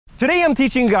Today I'm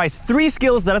teaching you guys 3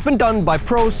 skills that have been done by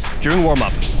pros during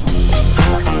warm-up.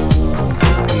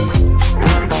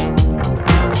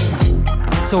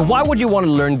 So why would you want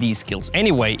to learn these skills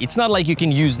anyway? It's not like you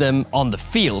can use them on the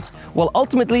field. Well,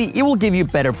 ultimately, it will give you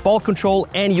better ball control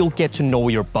and you'll get to know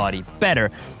your body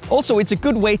better. Also, it's a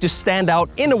good way to stand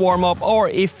out in a warm-up, or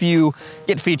if you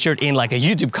get featured in like a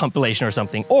YouTube compilation or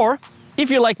something. Or if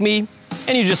you're like me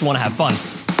and you just want to have fun.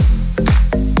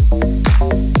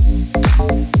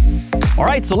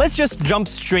 Alright, so let's just jump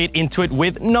straight into it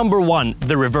with number 1,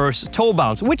 the reverse toe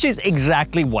bounce, which is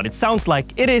exactly what it sounds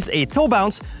like. It is a toe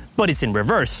bounce, but it's in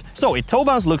reverse. So a toe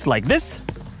bounce looks like this,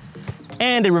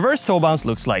 and a reverse toe bounce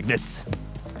looks like this.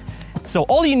 So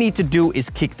all you need to do is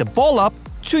kick the ball up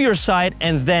to your side,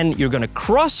 and then you're gonna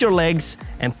cross your legs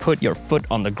and put your foot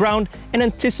on the ground and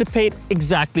anticipate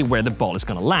exactly where the ball is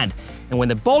gonna land. And when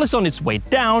the ball is on its way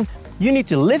down, you need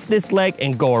to lift this leg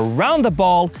and go around the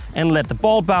ball and let the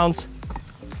ball bounce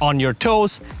on your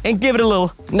toes and give it a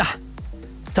little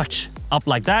touch up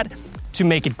like that to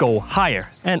make it go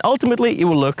higher. And ultimately it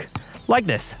will look like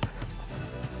this.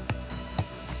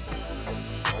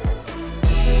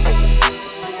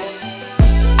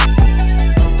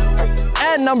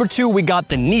 And number 2, we got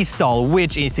the knee stall,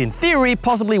 which is in theory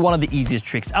possibly one of the easiest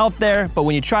tricks out there, but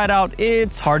when you try it out,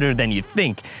 it's harder than you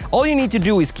think. All you need to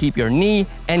do is keep your knee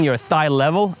and your thigh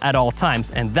level at all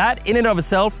times, and that in and of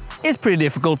itself is pretty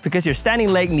difficult because your standing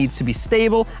leg needs to be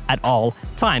stable at all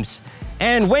times.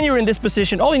 And when you're in this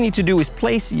position, all you need to do is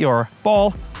place your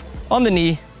ball on the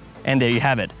knee, and there you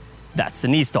have it. That's the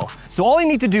knee stall. So all you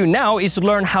need to do now is to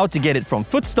learn how to get it from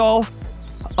foot stall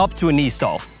up to a knee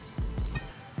stall.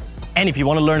 And if you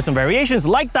want to learn some variations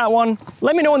like that one,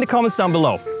 let me know in the comments down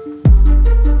below.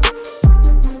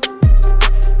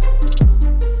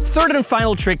 Third and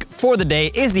final trick for the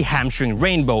day is the hamstring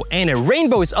rainbow. And a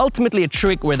rainbow is ultimately a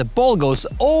trick where the ball goes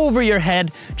over your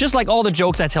head, just like all the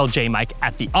jokes I tell J-Mike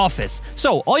at the office.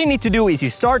 So all you need to do is you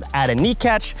start at a knee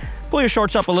catch, pull your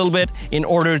shorts up a little bit in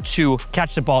order to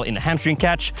catch the ball in a hamstring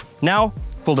catch. Now,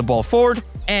 pull the ball forward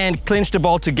and clinch the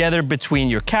ball together between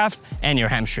your calf and your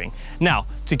hamstring. Now,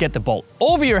 to get the ball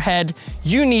over your head,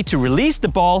 you need to release the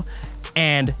ball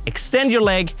and extend your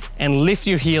leg and lift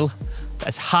your heel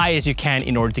as high as you can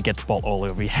in order to get the ball all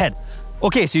over your head.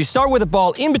 Okay, so you start with the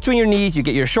ball in between your knees, you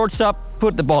get your shorts up,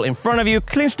 put the ball in front of you,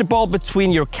 clinch the ball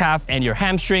between your calf and your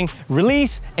hamstring,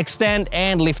 release, extend,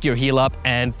 and lift your heel up,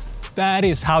 and that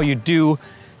is how you do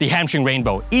the hamstring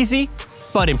rainbow. Easy,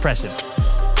 but impressive.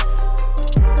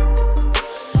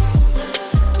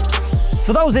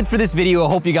 So that was it for this video. I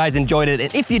hope you guys enjoyed it.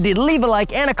 And if you did, leave a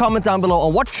like and a comment down below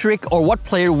on what trick or what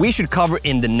player we should cover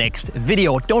in the next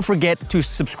video. Don't forget to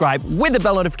subscribe with the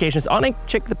bell notifications on and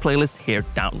check the playlist here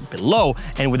down below.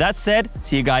 And with that said,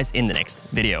 see you guys in the next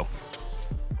video.